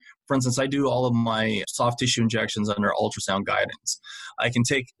For instance, I do all of my soft tissue injections under ultrasound guidance. I can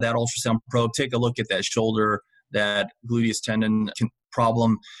take that ultrasound probe, take a look at that shoulder, that gluteus tendon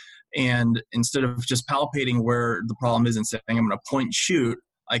problem, and instead of just palpating where the problem is and saying, I'm going to point and shoot,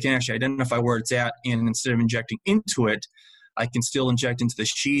 I can actually identify where it's at, and instead of injecting into it, I can still inject into the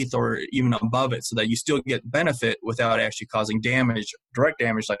sheath or even above it so that you still get benefit without actually causing damage, direct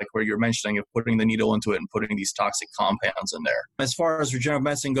damage, like where you're mentioning of putting the needle into it and putting these toxic compounds in there. As far as regenerative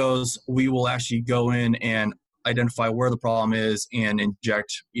medicine goes, we will actually go in and identify where the problem is and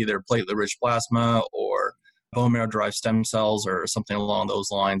inject either platelet-rich plasma or bone marrow-derived stem cells or something along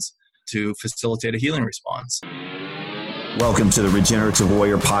those lines to facilitate a healing response. Welcome to the Regenerative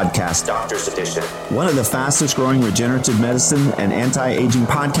Warrior Podcast, Doctor's Edition, one of the fastest growing regenerative medicine and anti-aging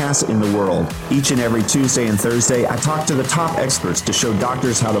podcasts in the world. Each and every Tuesday and Thursday, I talk to the top experts to show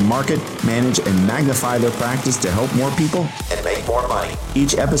doctors how to market, manage, and magnify their practice to help more people and make more money.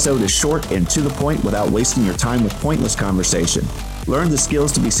 Each episode is short and to the point without wasting your time with pointless conversation. Learn the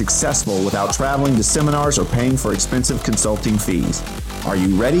skills to be successful without traveling to seminars or paying for expensive consulting fees. Are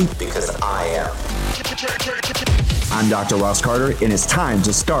you ready? Because I am. I'm Dr. Ross Carter, and it's time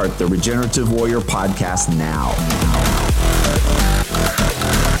to start the Regenerative Warrior Podcast now.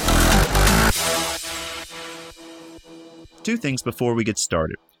 Two things before we get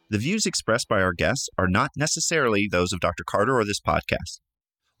started. The views expressed by our guests are not necessarily those of Dr. Carter or this podcast.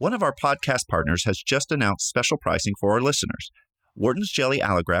 One of our podcast partners has just announced special pricing for our listeners. Wharton's Jelly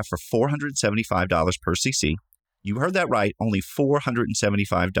Allograft for $475 per cc. You heard that right, only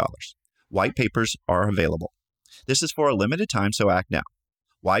 $475. White papers are available. This is for a limited time, so act now.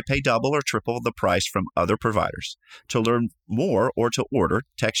 Why pay double or triple the price from other providers? To learn more or to order,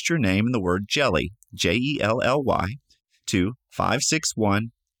 text your name and the word JELLY, Jelly, to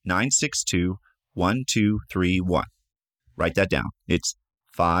 561-962-1231. Write that down. It's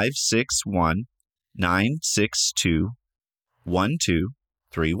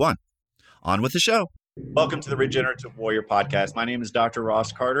 561-962-1231. On with the show. Welcome to the Regenerative Warrior Podcast. My name is Dr.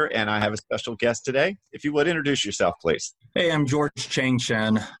 Ross Carter, and I have a special guest today. If you would, introduce yourself, please. Hey, I'm George Chang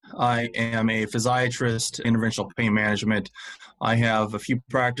Chen. I am a physiatrist, interventional pain management. I have a few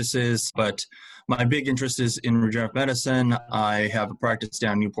practices, but my big interest is in regenerative medicine. I have a practice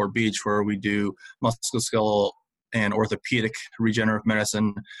down in Newport Beach where we do musculoskeletal and orthopedic regenerative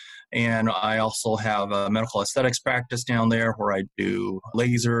medicine. And I also have a medical aesthetics practice down there where I do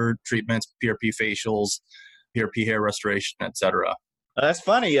laser treatments, PRP facials, PRP hair restoration, etc. That's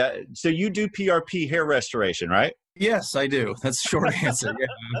funny. So you do PRP hair restoration, right? Yes, I do. That's the short answer. Yeah,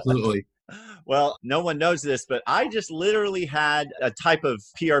 absolutely. Well, no one knows this, but I just literally had a type of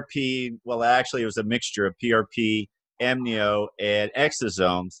PRP. Well, actually, it was a mixture of PRP, amnio, and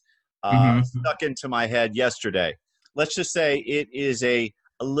exosomes stuck into my head yesterday. Let's just say it is a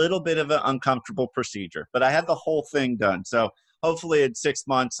little bit of an uncomfortable procedure, but I had the whole thing done. So hopefully in 6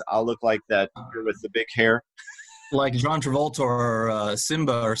 months, I'll look like that with the big hair. Like John Travolta or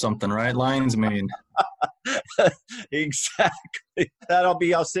Simba or something, right? Lion's mane. Exactly. That'll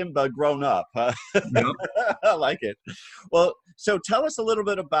be how Simba grown up. Huh? Yep. I like it. Well, so tell us a little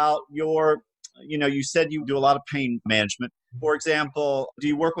bit about you said you do a lot of pain management. For example, do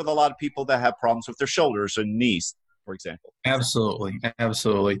you work with a lot of people that have problems with their shoulders and knees, for example? Absolutely.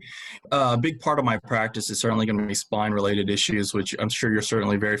 A big part of my practice is certainly going to be spine-related issues, which I'm sure you're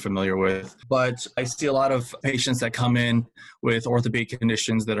certainly very familiar with. But I see a lot of patients that come in with orthopedic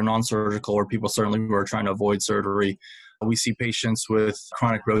conditions that are non-surgical, or people certainly who are trying to avoid surgery. We see patients with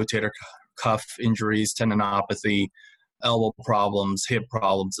chronic rotator cuff injuries, tendinopathy, elbow problems, hip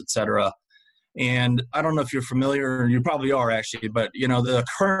problems, etc. And I don't know if you're familiar, you probably are actually, but the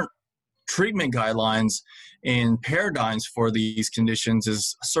current treatment guidelines and paradigms for these conditions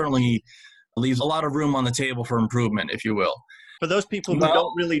is certainly leaves a lot of room on the table for improvement, if you will. For those people who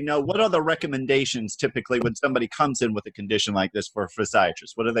don't really know, what are the recommendations typically when somebody comes in with a condition like this for a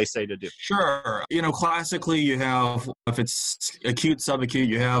physiatrist? What do they say to do? Sure. Classically, you have, if it's acute, subacute,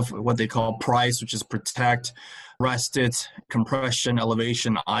 you have what they call PRICE, which is protect, rest it, compression,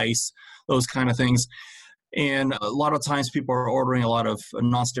 elevation, ice, those kind of things. And a lot of times people are ordering a lot of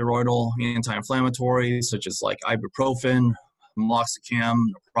non-steroidal anti-inflammatories, such as like ibuprofen, meloxicam,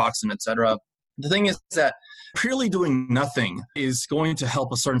 naproxen, etc. The thing is that purely doing nothing is going to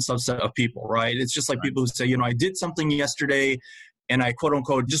help a certain subset of people, right? It's just like people who say, I did something yesterday and I quote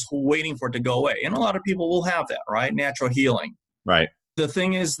unquote just waiting for it to go away. And a lot of people will have that, right? Natural healing. Right. The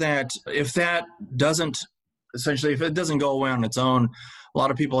thing is that if it doesn't go away on its own, a lot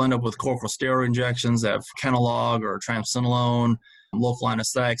of people end up with corticosteroid injections that have Kenalog or triamcinolone, local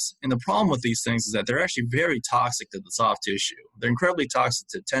anesthetics. And the problem with these things is that they're actually very toxic to the soft tissue. They're incredibly toxic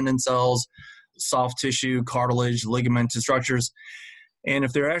to tendon cells, soft tissue, cartilage, ligament structures. And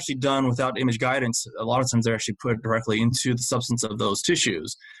if they're actually done without image guidance, a lot of times they're actually put directly into the substance of those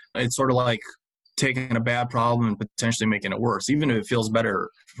tissues. It's sort of like taking a bad problem and potentially making it worse, even if it feels better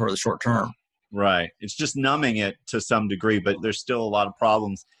for the short term. Right. It's just numbing it to some degree, but there's still a lot of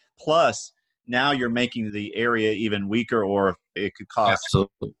problems. Plus, now you're making the area even weaker, or it could cause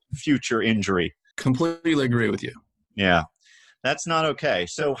future injury. Completely agree with you. Yeah. That's not okay.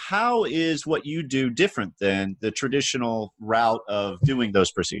 So how is what you do different than the traditional route of doing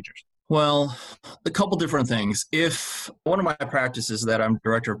those procedures? Well, a couple different things. If one of my practices that I'm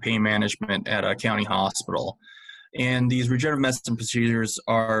director of pain management at a county hospital, and these regenerative medicine procedures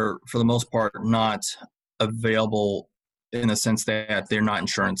are, for the most part, not available in the sense that they're not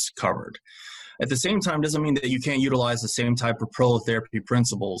insurance covered. At the same time, doesn't mean that you can't utilize the same type of prolotherapy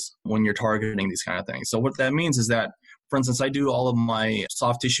principles when you're targeting these kind of things. So what that means is that, for instance, I do all of my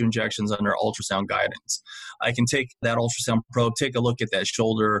soft tissue injections under ultrasound guidance. I can take that ultrasound probe, take a look at that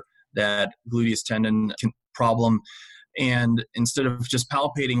shoulder, that gluteus tendon problem, and instead of just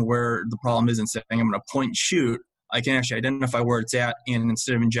palpating where the problem is and saying, I'm going to point and shoot, I can actually identify where it's at, and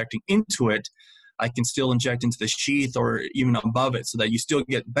instead of injecting into it, I can still inject into the sheath or even above it so that you still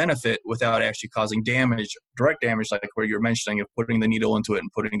get benefit without actually causing damage, direct damage, like where you're mentioning of putting the needle into it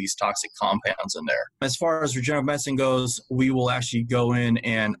and putting these toxic compounds in there. As far as regenerative medicine goes, we will actually go in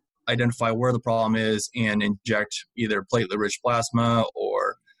and identify where the problem is and inject either platelet-rich plasma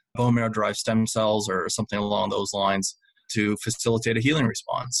or bone marrow-derived stem cells or something along those lines to facilitate a healing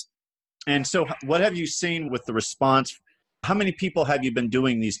response. And so what have you seen with the response? How many people have you been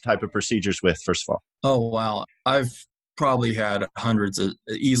doing these type of procedures with, first of all? Oh, wow. I've probably had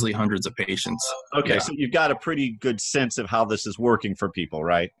easily hundreds of patients. Okay, Yeah. So you've got a pretty good sense of how this is working for people,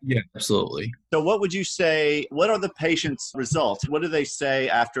 right? Yeah, absolutely. So what would you say, what are the patient's results? What do they say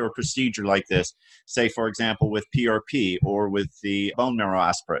after a procedure like this? Say, for example, with PRP or with the bone marrow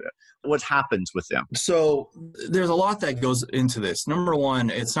aspirate. What happens with them? So there's a lot that goes into this. Number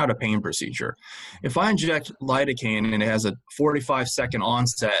one, it's not a pain procedure. If I inject lidocaine and it has a 45-second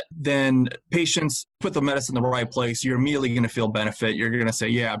onset, then patients put the medicine in the right place. You're immediately going to feel benefit. You're going to say,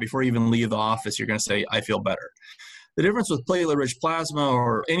 yeah, before you even leave the office, you're going to say, I feel better. The difference with platelet-rich plasma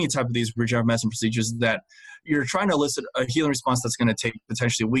or any type of these regenerative medicine procedures is that you're trying to elicit a healing response that's going to take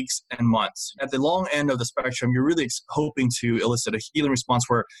potentially weeks and months. At the long end of the spectrum, you're really hoping to elicit a healing response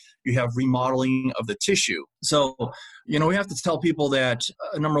where you have remodeling of the tissue. So, we have to tell people that,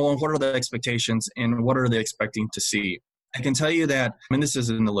 number one, what are the expectations and what are they expecting to see? I can tell you that, and this is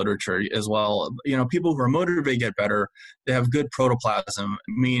in the literature as well, people who are motivated to get better, they have good protoplasm,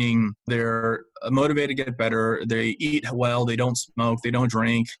 meaning they're motivated to get better, they eat well, they don't smoke, they don't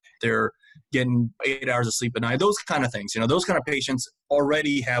drink, they're getting 8 hours of sleep at night, those kind of things. Those kind of patients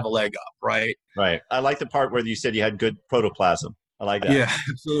already have a leg up, right? Right. I like the part where you said you had good protoplasm. I like that. Yeah,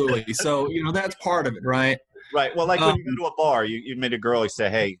 absolutely. So, that's part of it, right? Right. Well, like when you go to a bar, you meet a girl, you say,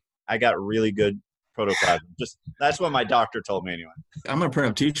 hey, I got really good protoplasm. That's what my doctor told me anyway. I'm gonna print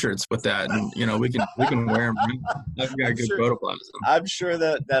up T-shirts with that, and we can wear them. I've got good protoplasm. I'm sure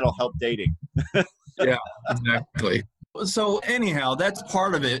that'll help dating. Yeah, exactly. So anyhow, that's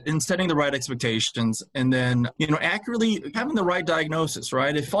part of it in setting the right expectations, and then accurately having the right diagnosis.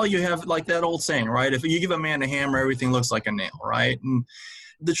 Right? If all you have, like that old saying, right? If you give a man a hammer, everything looks like a nail. Right? And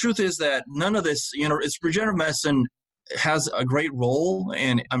the truth is that none of this, it's regenerative medicine has a great role,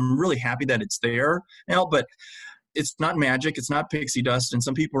 and I'm really happy that it's there now, but it's not magic, it's not pixie dust, and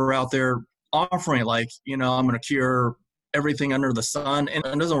some people are out there offering it like, I'm going to cure everything under the sun, and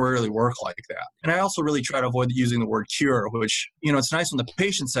it doesn't really work like that. And I also really try to avoid using the word cure, which, it's nice when the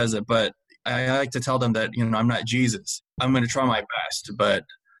patient says it, but I like to tell them that, I'm not Jesus. I'm going to try my best. But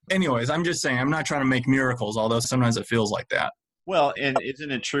anyways, I'm just saying, I'm not trying to make miracles, although sometimes it feels like that. Well, and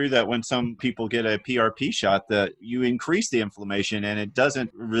isn't it true that when some people get a PRP shot that you increase the inflammation and it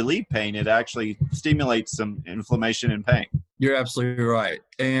doesn't relieve pain, it actually stimulates some inflammation and pain? You're absolutely right.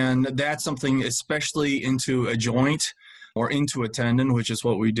 And that's something, especially into a joint or into a tendon, which is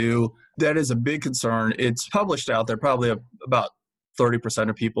what we do, that is a big concern. It's published out there, probably about 30%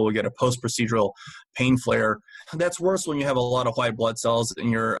 of people will get a post-procedural pain flare. That's worse when you have a lot of white blood cells in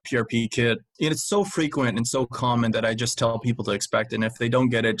your PRP kit. And it's so frequent and so common that I just tell people to expect it. And if they don't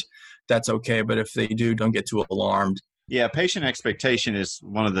get it, that's okay. But if they do, don't get too alarmed. Yeah, patient expectation is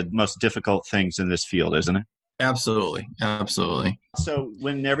one of the most difficult things in this field, isn't it? Absolutely. Absolutely. So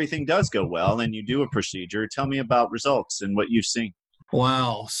when everything does go well and you do a procedure, tell me about results and what you've seen.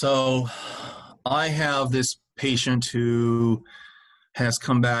 Wow. So I have this patient who has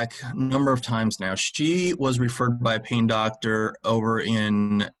come back a number of times now. She was referred by a pain doctor over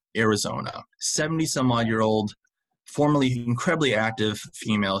in Arizona, 70-some-odd-year-old, formerly incredibly active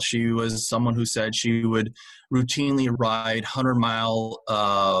female. She was someone who said she would routinely ride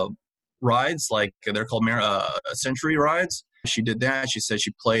 100-mile rides, like they're called century rides. She did that. She said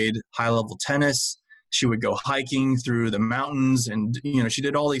she played high-level tennis. She would go hiking through the mountains, and she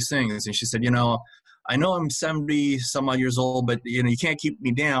did all these things. And she said, I know I'm 70 some odd years old, but you can't keep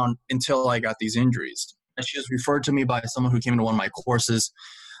me down until I got these injuries. And she was referred to me by someone who came to one of my courses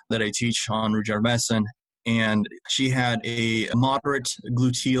that I teach on regenerative medicine. And she had a moderate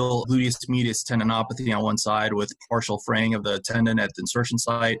gluteus medius tendinopathy on one side with partial fraying of the tendon at the insertion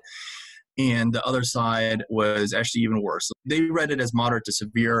site. And the other side was actually even worse. They read it as moderate to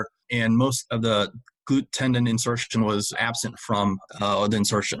severe, and most of the glute tendon insertion was absent from the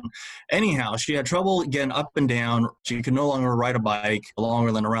insertion. Anyhow, she had trouble getting up and down. She could no longer ride a bike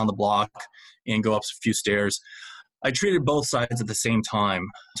longer than around the block and go up a few stairs. I treated both sides at the same time.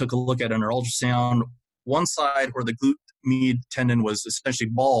 Took a look at an ultrasound. One side where the glute med tendon was essentially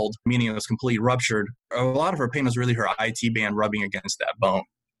bald, meaning it was completely ruptured. A lot of her pain was really her IT band rubbing against that bone.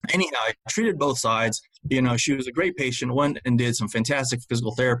 Anyhow, I treated both sides. She was a great patient, went and did some fantastic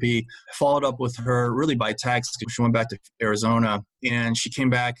physical therapy, followed up with her really by text. She went back to Arizona, and she came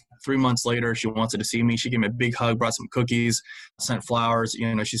back 3 months later. She wanted to see me. She gave me a big hug, brought some cookies, sent flowers.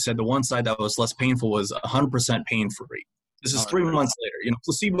 She said the one side that was less painful was 100% pain-free. This is 3 months later.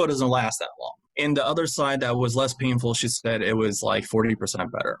 Placebo doesn't last that long. And the other side that was less painful, she said it was like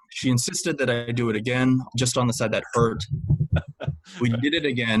 40% better. She insisted that I do it again, just on the side that hurt. We did it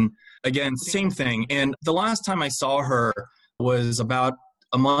again, same thing. And the last time I saw her was about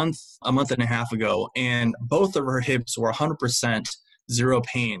a month and a half ago, and both of her hips were 100% zero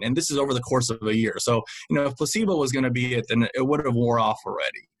pain. And this is over the course of a year. So, if placebo was going to be it, then it would have wore off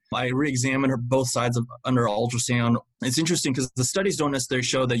already. I re-examined her both sides under ultrasound. It's interesting because the studies don't necessarily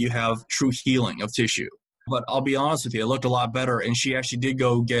show that you have true healing of tissue. But I'll be honest with you, it looked a lot better. And she actually did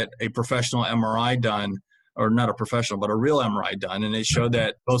go get a professional MRI done, or not a professional, but a real MRI done. And it showed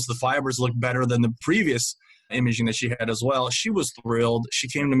that most of the fibers looked better than the previous imaging that she had as well. She was thrilled. She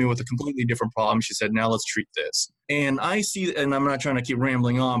came to me with a completely different problem. She said, now let's treat this. And I see, and I'm not trying to keep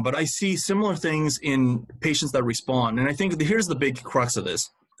rambling on, but I see similar things in patients that respond. And I think here's the big crux of this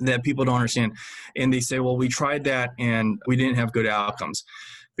that people don't understand. And they say, well, we tried that and we didn't have good outcomes.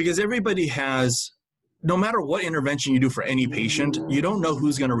 Because everybody has, no matter what intervention you do for any patient, you don't know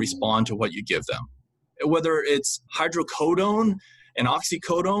who's going to respond to what you give them. Whether it's hydrocodone and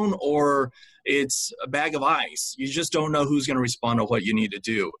oxycodone or it's a bag of ice, you just don't know who's going to respond to what you need to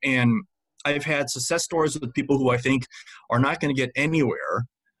do. And I've had success stories with people who I think are not going to get anywhere.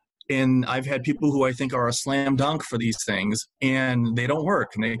 And I've had people who I think are a slam dunk for these things, and they don't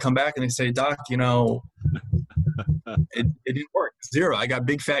work. And they come back and they say, Doc, it didn't work. Zero. I got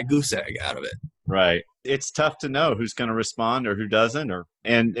big fat goose egg out of it. Right. It's tough to know who's going to respond or who doesn't,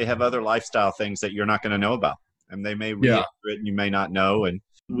 and they have other lifestyle things that you're not going to know about. And they may react to it and you may not know. And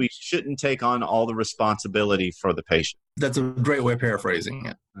we shouldn't take on all the responsibility for the patient. That's a great way of paraphrasing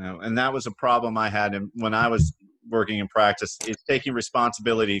it. And that was a problem I had when I was working in practice, is taking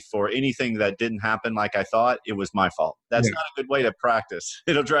responsibility for anything that didn't happen like I thought. It was my fault. That's not a good way to practice.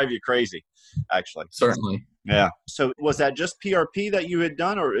 It'll drive you crazy, actually. Certainly. Yeah. So was that just PRP that you had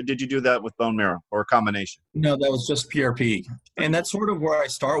done, or did you do that with bone marrow or a combination? No, that was just PRP. And that's sort of where I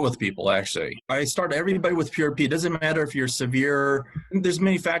start with people, actually. I start everybody with PRP. It doesn't matter if you're severe. There's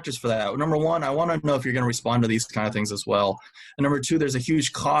many factors for that. Number one, I want to know if you're going to respond to these kind of things as well. And number two, there's a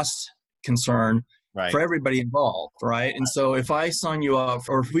huge cost concern for everybody involved, right? And so if I sign you up,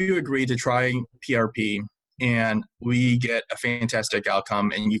 or if we agree to try PRP and we get a fantastic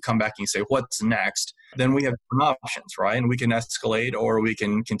outcome and you come back and you say, what's next? Then we have different options, right? And we can escalate, or we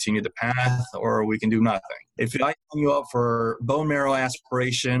can continue the path, or we can do nothing. If I sign you up for bone marrow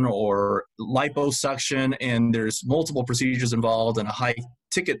aspiration or liposuction and there's multiple procedures involved and a high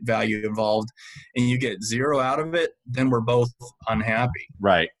ticket value involved and you get zero out of it, then we're both unhappy.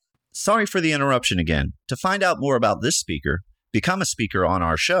 Right. Sorry for the interruption again. To find out more about this speaker, become a speaker on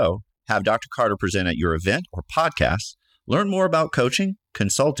our show, have Dr. Carter present at your event or podcast, learn more about coaching,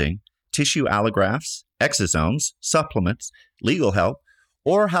 consulting, tissue allografts, exosomes, supplements, legal help,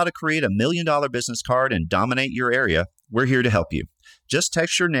 or how to create $1 million business card and dominate your area, we're here to help you. Just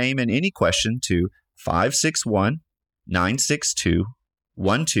text your name and any question to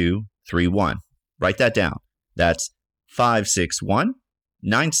 561-962-1231. Write that down. That's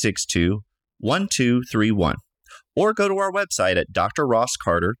 561-962-1231. Or go to our website at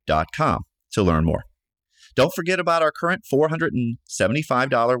drrosscarter.com to learn more. Don't forget about our current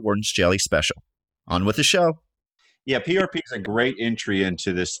 $475 Warden's Jelly special. On with the show. Yeah, PRP is a great entry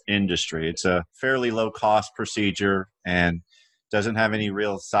into this industry. It's a fairly low-cost procedure and doesn't have any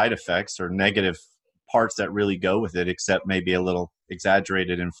real side effects or negative parts that really go with it, except maybe a little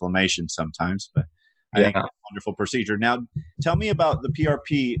exaggerated inflammation sometimes. But I think it's a wonderful procedure. Now, tell me about the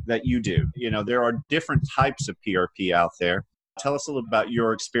PRP that you do. There are different types of PRP out there. Tell us a little about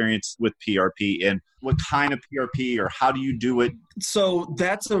your experience with PRP and what kind of PRP or how do you do it? So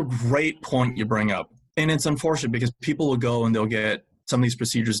that's a great point you bring up. And it's unfortunate because people will go and they'll get some of these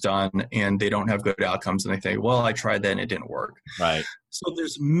procedures done and they don't have good outcomes and they think, well, I tried that and it didn't work. Right. So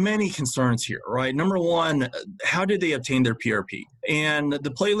there's many concerns here, right? Number one, how did they obtain their PRP? And the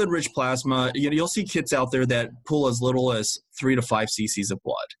platelet-rich plasma, you'll see kits out there that pull as little as 3 to 5 cc's of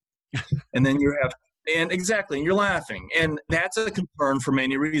blood. And then you have And you're laughing. And that's a concern for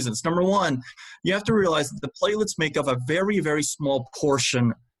many reasons. Number one, you have to realize that the platelets make up a very, very small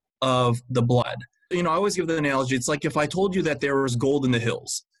portion of the blood. I always give the analogy. It's like if I told you that there was gold in the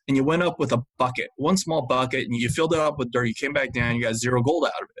hills and you went up with a bucket, one small bucket, and you filled it up with dirt, you came back down, you got 0 gold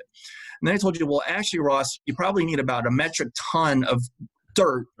out of it. And then I told you, well, actually, Ross, you probably need about a metric ton of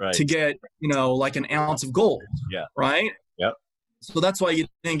dirt to get, like an ounce of gold. Yeah. Right? Yep. So that's why you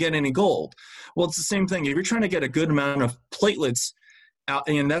didn't get any gold. Well, it's the same thing. If you're trying to get a good amount of platelets out,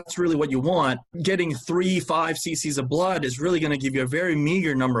 and that's really what you want, getting 3-5 cc's of blood is really going to give you a very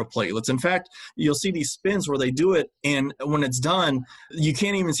meager number of platelets. In fact, you'll see these spins where they do it, and when it's done, you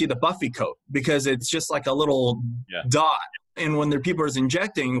can't even see the Buffy coat because it's just like a little dot. And when people are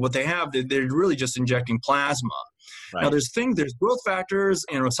injecting, what they have, they're really just injecting plasma. Right. Now, there's growth factors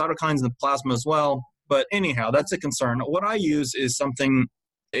and cytokines in the plasma as well. But anyhow, that's a concern. What I use is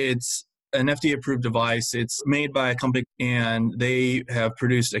it's an FDA-approved device. It's made by a company, and they have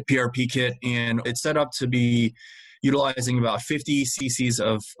produced a PRP kit, and it's set up to be utilizing about 50 cc's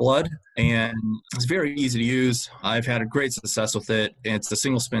of blood, and it's very easy to use. I've had a great success with it. It's a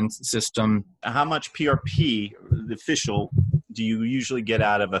single-spin system. How much PRP, the official, do you usually get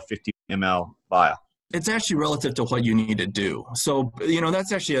out of a 50 ml vial? It's actually relative to what you need to do. So,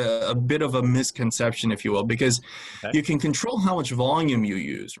 that's actually a bit of a misconception, if you will, because you can control how much volume you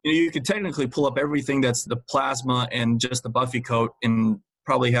use. You could technically pull up everything that's the plasma and just the Buffy coat and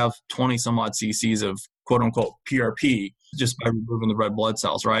probably have 20 some odd cc's of quote unquote PRP just by removing the red blood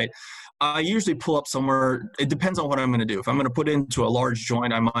cells, right? I usually pull up somewhere, it depends on what I'm going to do. If I'm going to put it into a large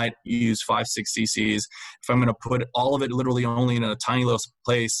joint, I might use 5-6 cc's. If I'm going to put all of it literally only in a tiny little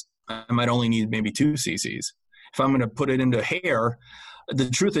place, I might only need maybe 2 cc's. If I'm going to put it into hair, the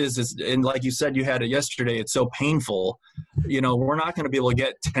truth is, and like you said, you had it yesterday, it's so painful. We're not going to be able to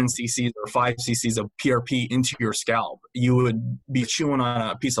get 10 cc's or 5 cc's of PRP into your scalp. You would be chewing on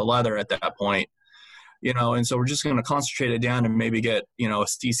a piece of leather at that point. And so we're just going to concentrate it down and maybe get, a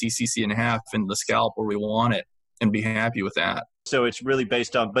cc and a half in the scalp where we want it and be happy with that. So it's really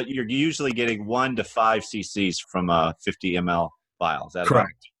based on, but you're usually getting 1 to 5 cc's from a 50 ml vial. Is that correct?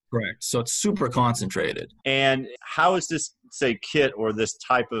 Right? Correct. So it's super concentrated. And how is this, say, kit or this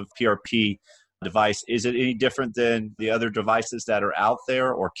type of PRP device, is it any different than the other devices that are out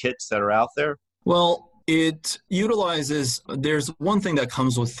there or kits that are out there? Well, it utilizes, there's one thing that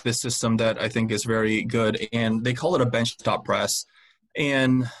comes with this system that I think is very good, and they call it a benchtop press.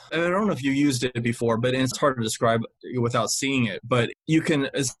 And I don't know if you used it before, but it's hard to describe without seeing it. But you can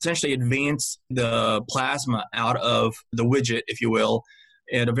essentially advance the plasma out of the widget, if you will,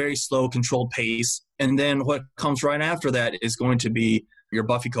 at a very slow, controlled pace. And then what comes right after that is going to be your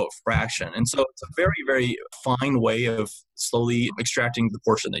Buffy coat fraction. And so it's a very, very fine way of slowly extracting the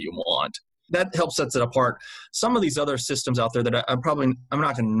portion that you want. That helps sets it apart. Some of these other systems out there that I'm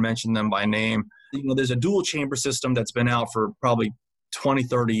not going to mention them by name. There's a dual chamber system that's been out for probably 20,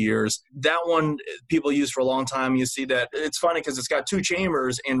 30 years. That one people use for a long time. You see that it's funny because it's got 2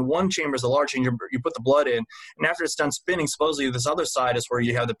 chambers, and one chamber is a large chamber. You put the blood in, and after it's done spinning, supposedly this other side is where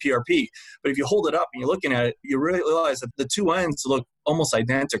you have the PRP. But if you hold it up and you're looking at it, you really realize that the 2 ends look almost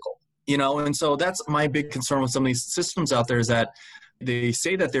identical. And so that's my big concern with some of these systems out there is that they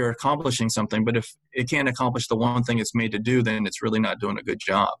say that they're accomplishing something, but if it can't accomplish the one thing it's made to do, then it's really not doing a good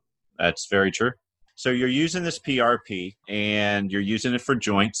job. That's very true. So you're using this PRP and you're using it for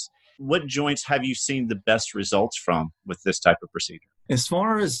joints. What joints have you seen the best results from with this type of procedure? As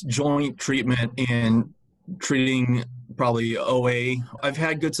far as joint treatment and treating probably OA. I've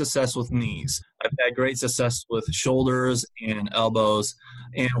had good success with knees. I've had great success with shoulders and elbows.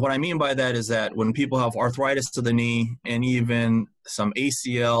 And what I mean by that is that when people have arthritis to the knee and even some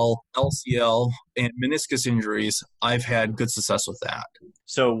ACL, LCL, and meniscus injuries, I've had good success with that.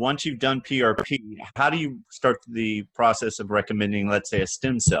 So once you've done PRP, how do you start the process of recommending, let's say, a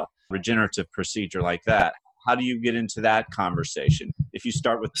stem cell regenerative procedure like that? How do you get into that conversation if you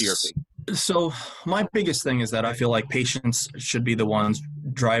start with PRP? So my biggest thing is that I feel like patients should be the ones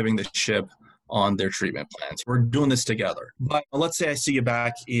driving the ship on their treatment plans. We're doing this together. But let's say I see you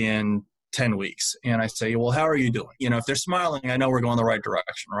back in 10 weeks and I say, well, how are you doing? If they're smiling, I know we're going the right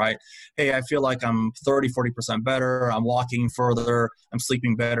direction, right? Hey, I feel like I'm 30-40% better. I'm walking further. I'm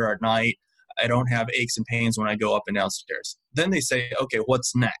sleeping better at night. I don't have aches and pains when I go up and down stairs. Then they say, okay,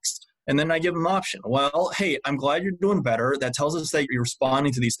 what's next? And then I give them an option. Well, hey, I'm glad you're doing better. That tells us that you're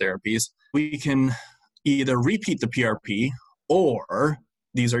responding to these therapies. We can either repeat the PRP or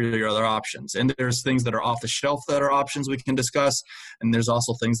these are your other options. And there's things that are off the shelf that are options we can discuss. And there's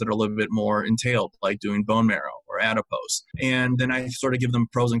also things that are a little bit more entailed, like doing bone marrow or adipose. And then I sort of give them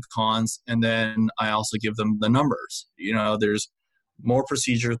pros and cons. And then I also give them the numbers. There's more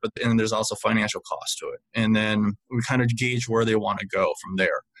procedures, but then there's also financial cost to it. And then we kind of gauge where they want to go from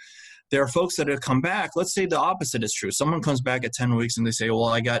there. There are folks that have come back. Let's say the opposite is true. Someone comes back at 10 weeks and they say, well,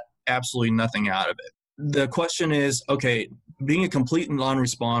 I got absolutely nothing out of it. The question is, okay, being a complete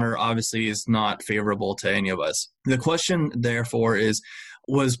non-responder obviously is not favorable to any of us. The question, therefore, is,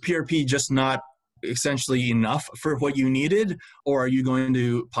 was PRP just not essentially enough for what you needed? Or are you going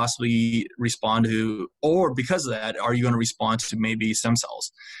to possibly respond to, or because of that, are you going to respond to maybe stem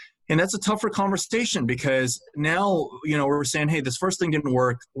cells? And that's a tougher conversation because now, we're saying, hey, this first thing didn't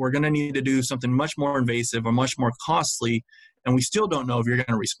work. We're going to need to do something much more invasive or much more costly. And we still don't know if you're going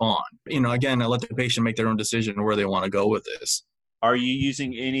to respond. Again, I let the patient make their own decision where they want to go with this. Are you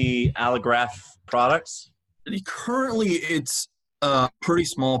using any allograft products? Currently, it's a pretty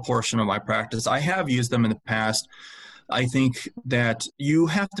small portion of my practice. I have used them in the past. I think that you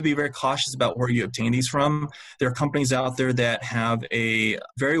have to be very cautious about where you obtain these from. There are companies out there that have a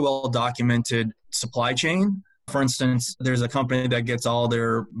very well-documented supply chain. For instance, there's a company that gets all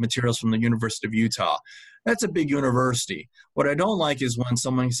their materials from the University of Utah. That's a big university. What I don't like is when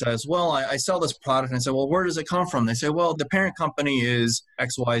someone says, well, I sell this product, and I say, well, where does it come from? They say, well, the parent company is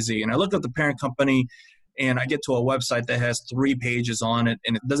XYZ. And I look at the parent company, and I get to a website that has 3 pages on it,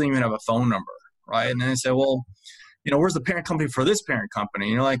 and it doesn't even have a phone number, right? And then I say, well, where's the parent company for this parent company?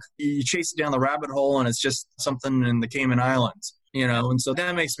 You chase it down the rabbit hole, and it's just something in the Cayman Islands, and so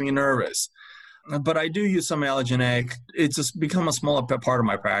that makes me nervous. But I do use some allogeneic. It's just become a smaller part of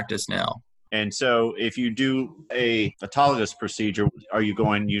my practice now. And so if you do a autologous procedure, are you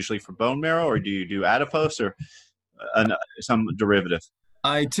going usually for bone marrow, or do you do adipose or some derivative?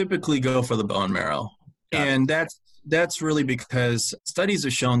 I typically go for the bone marrow. And that's really because studies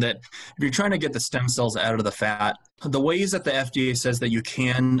have shown that if you're trying to get the stem cells out of the fat, the ways that the FDA says that you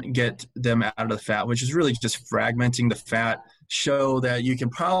can get them out of the fat, which is really just fragmenting the fat, show that you can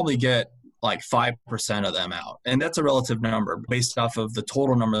probably get like 5% of them out. And that's a relative number based off of the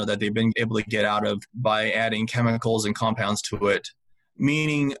total number that they've been able to get out of by adding chemicals and compounds to it.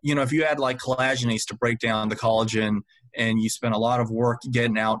 Meaning, if you add like collagenase to break down the collagen and you spend a lot of work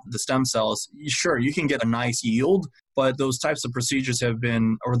getting out the stem cells, sure, you can get a nice yield, but those types of procedures have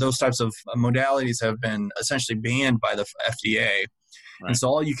been, or those types of modalities have been essentially banned by the FDA. Right. And so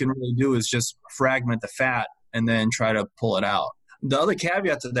all you can really do is just fragment the fat and then try to pull it out. The other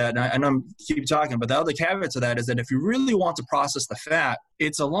caveat to that, and I'm keep talking, but the other caveat to that is that if you really want to process the fat,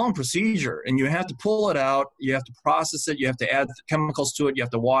 it's a long procedure and you have to pull it out, you have to process it, you have to add chemicals to it, you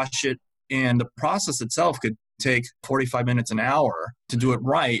have to wash it, and the process itself could take 45 minutes, an hour to do it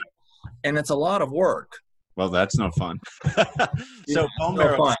right, and it's a lot of work. Well, that's no fun. So bone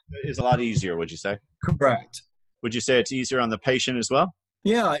marrow is a lot easier, would you say? Correct. Would you say it's easier on the patient as well?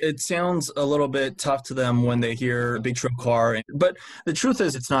 Yeah, it sounds a little bit tough to them when they hear big trocar, but the truth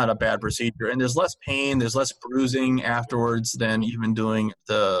is it's not a bad procedure, and there's less pain, there's less bruising afterwards than even doing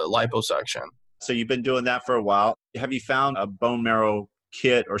the liposuction. So you've been doing that for a while. Have you found a bone marrow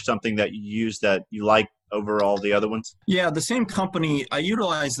kit or something that you use that you like over all the other ones? Yeah, the same company. I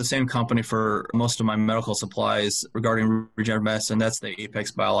utilize the same company for most of my medical supplies regarding regenerative medicine. That's the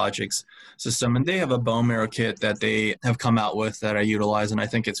Apex Biologics system. And they have a bone marrow kit that they have come out with that I utilize, and I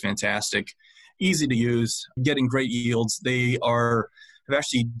think it's fantastic. Easy to use, getting great yields. They have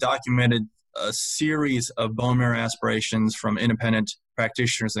actually documented a series of bone marrow aspirations from independent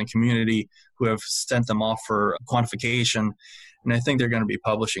practitioners and community who have sent them off for quantification. And I think they're going to be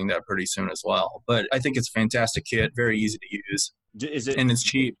publishing that pretty soon as well. But I think it's a fantastic kit, very easy to use, and it's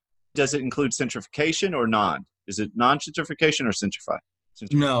cheap. Does it include centrifugation or non? Is it non-centrifugation or centrify?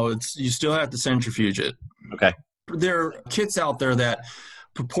 No, you still have to centrifuge it. Okay. There are kits out there that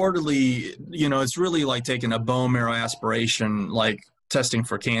purportedly, it's really like taking a bone marrow aspiration, like testing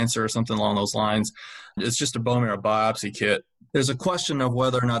for cancer or something along those lines. It's just a bone marrow biopsy kit. There's a question of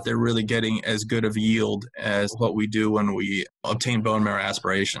whether or not they're really getting as good of yield as what we do when we obtain bone marrow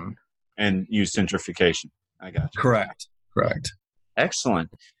aspiration. And use centrifugation. I got you. Correct. Excellent.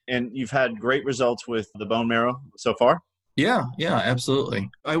 And you've had great results with the bone marrow so far? Yeah, absolutely.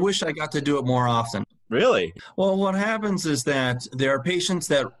 I wish I got to do it more often. Really? Well, what happens is that there are patients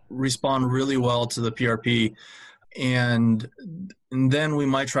that respond really well to the PRP, and then we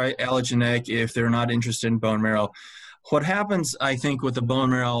might try allogeneic if they're not interested in bone marrow. What happens, I think, with the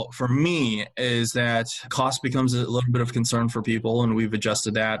bone marrow for me is that cost becomes a little bit of concern for people, and we've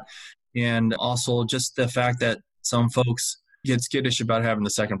adjusted that. And also just the fact that some folks get skittish about having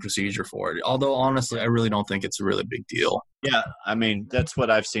the second procedure for it. Although, honestly, I really don't think it's a really big deal. Yeah, I mean, that's what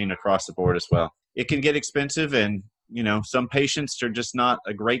I've seen across the board as well. It can get expensive, and, some patients are just not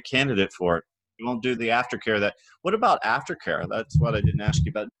a great candidate for it. You won't do the aftercare. What about aftercare? That's what I didn't ask you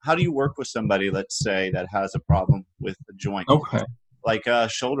about. How do you work with somebody, let's say, that has a problem with the joint? Okay. Like a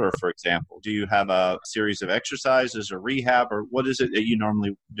shoulder, for example. Do you have a series of exercises or rehab, or what is it that you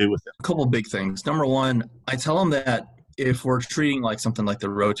normally do with them? A couple big things. Number one, I tell them that if we're treating like something like the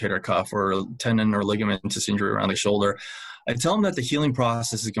rotator cuff or tendon or ligamentous injury around the shoulder, I tell them that the healing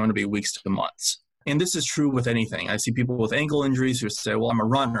process is going to be weeks to months. And this is true with anything. I see people with ankle injuries who say, well, I'm a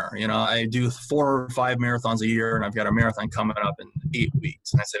runner. I do 4 or 5 marathons a year, and I've got a marathon coming up in 8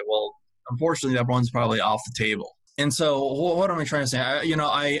 weeks. And I say, well, unfortunately, that one's probably off the table. And so what am I trying to say?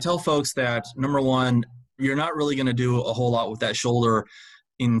 I tell folks that, number one, you're not really going to do a whole lot with that shoulder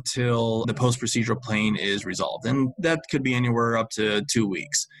until the post-procedural pain is resolved. And that could be anywhere up to 2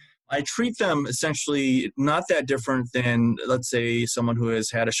 weeks. I treat them essentially not that different than, let's say, someone who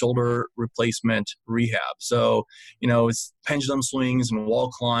has had a shoulder replacement rehab. So, it's pendulum swings and wall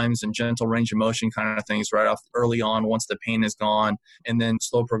climbs and gentle range of motion kind of things right off early on once the pain is gone, and then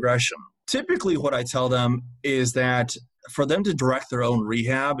slow progression. Typically, what I tell them is that for them to direct their own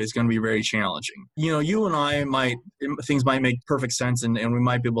rehab is going to be very challenging. You and I things might make perfect sense and we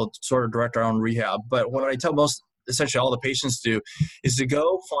might be able to sort of direct our own rehab. But what I tell essentially all the patients do is to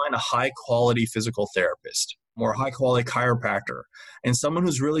go find a high quality physical therapist or high quality chiropractor and someone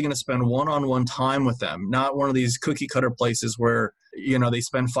who's really going to spend one-on-one time with them, not one of these cookie cutter places where, they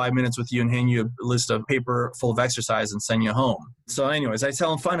spend 5 minutes with you and hand you a list of paper full of exercise and send you home. So anyways, I tell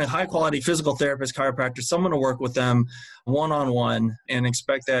them find a high quality physical therapist, chiropractor, someone to work with them one-on-one, and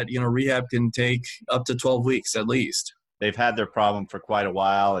expect that, rehab can take up to 12 weeks at least. They've had their problem for quite a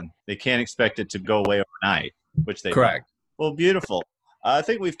while and they can't expect it to go away overnight, which they Correct. Don't. Well, beautiful. I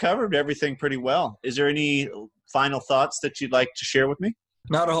think we've covered everything pretty well. Is there any final thoughts that you'd like to share with me?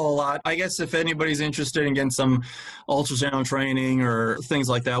 Not a whole lot. I guess if anybody's interested in getting some ultrasound training or things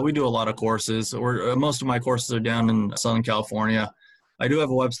like that, we do a lot of courses. Most of my courses are down in Southern California. I do have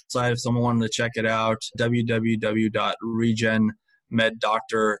a website if someone wanted to check it out,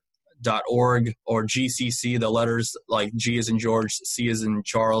 www.regenmeddoctor.org or GCC, the letters like G as in George, C as in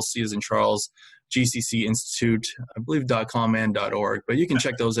Charles, C as in Charles, GCC Institute, I believe .com and .org. But you can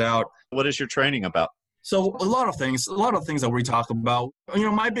check those out. What is your training about? So a lot of things that we talk about.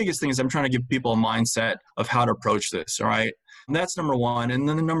 My biggest thing is I'm trying to give people a mindset of how to approach this, all right? And that's number one. And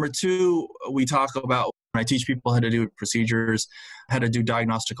then number two, we talk about, I teach people how to do procedures, how to do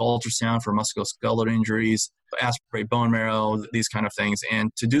diagnostic ultrasound for musculoskeletal injuries, aspirate bone marrow, these kind of things,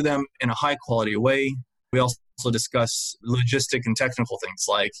 and to do them in a high quality way. We also discuss logistic and technical things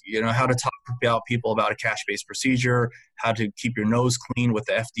like, how to talk about people about a cash-based procedure, how to keep your nose clean with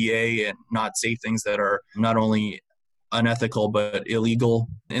the FDA and not say things that are not only unethical but illegal,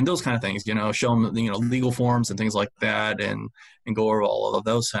 and those kind of things, show them, legal forms and things like that, and go over all of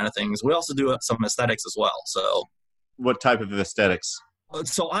those kind of things. We also do some aesthetics as well. So what type of aesthetics?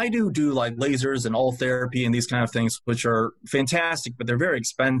 So I do like lasers and all therapy and these kind of things, which are fantastic, but they're very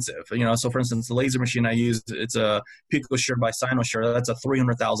expensive. So for instance, the laser machine I use, it's a PicoSure by Cynosure. That's a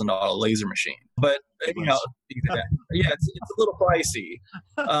 $300,000 laser machine. But yeah, it's a little pricey.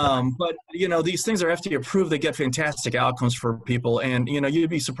 But these things are FDA approved. They get fantastic outcomes for people, and you'd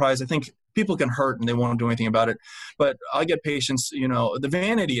be surprised. I think people can hurt and they won't do anything about it. But I get patients, the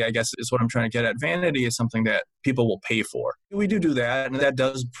vanity, I guess, is what I'm trying to get at. Vanity is something that people will pay for. We do that, and that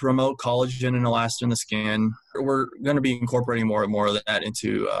does promote collagen and elastin in the skin. We're going to be incorporating more and more of that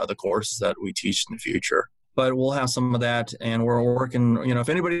into the courses that we teach in the future. but we'll have some of that. And we're working, if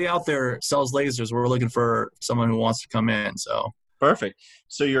anybody out there sells lasers, we're looking for someone who wants to come in. So perfect.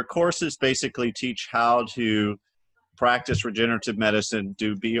 So your courses basically teach how to practice regenerative medicine,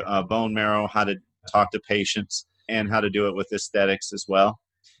 do bone marrow, how to talk to patients, and how to do it with aesthetics as well.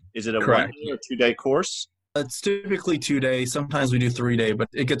 Is it a correct. 1 day or 2 day course? It's typically 2 days. Sometimes we do 3 day, but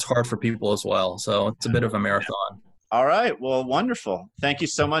it gets hard for people as well. So it's a bit of a marathon. All right. Well, wonderful. Thank you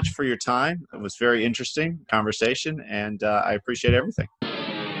so much for your time. It was very interesting conversation, and I appreciate everything.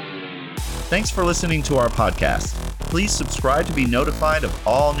 Thanks for listening to our podcast. Please subscribe to be notified of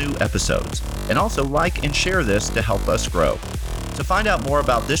all new episodes, and also like and share this to help us grow. To find out more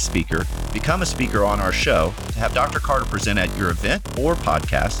about this speaker, become a speaker on our show, to have Dr. Carter present at your event or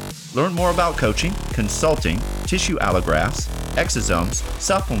podcast, learn more about coaching, consulting, tissue allografts, exosomes,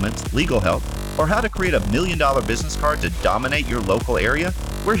 supplements, legal help, or how to create $1 million business card to dominate your local area,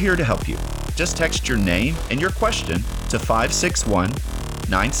 we're here to help you. Just text your name and your question to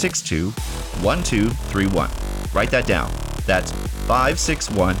 561-962-1231. Write that down. That's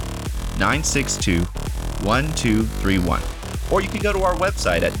 561-962-1231. Or you can go to our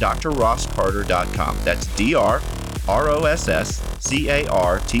website at drrosscarter.com. That's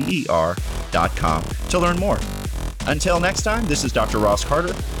drrosscarter.com to learn more. Until next time, this is Dr. Ross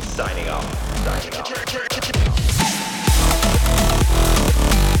Carter, signing off.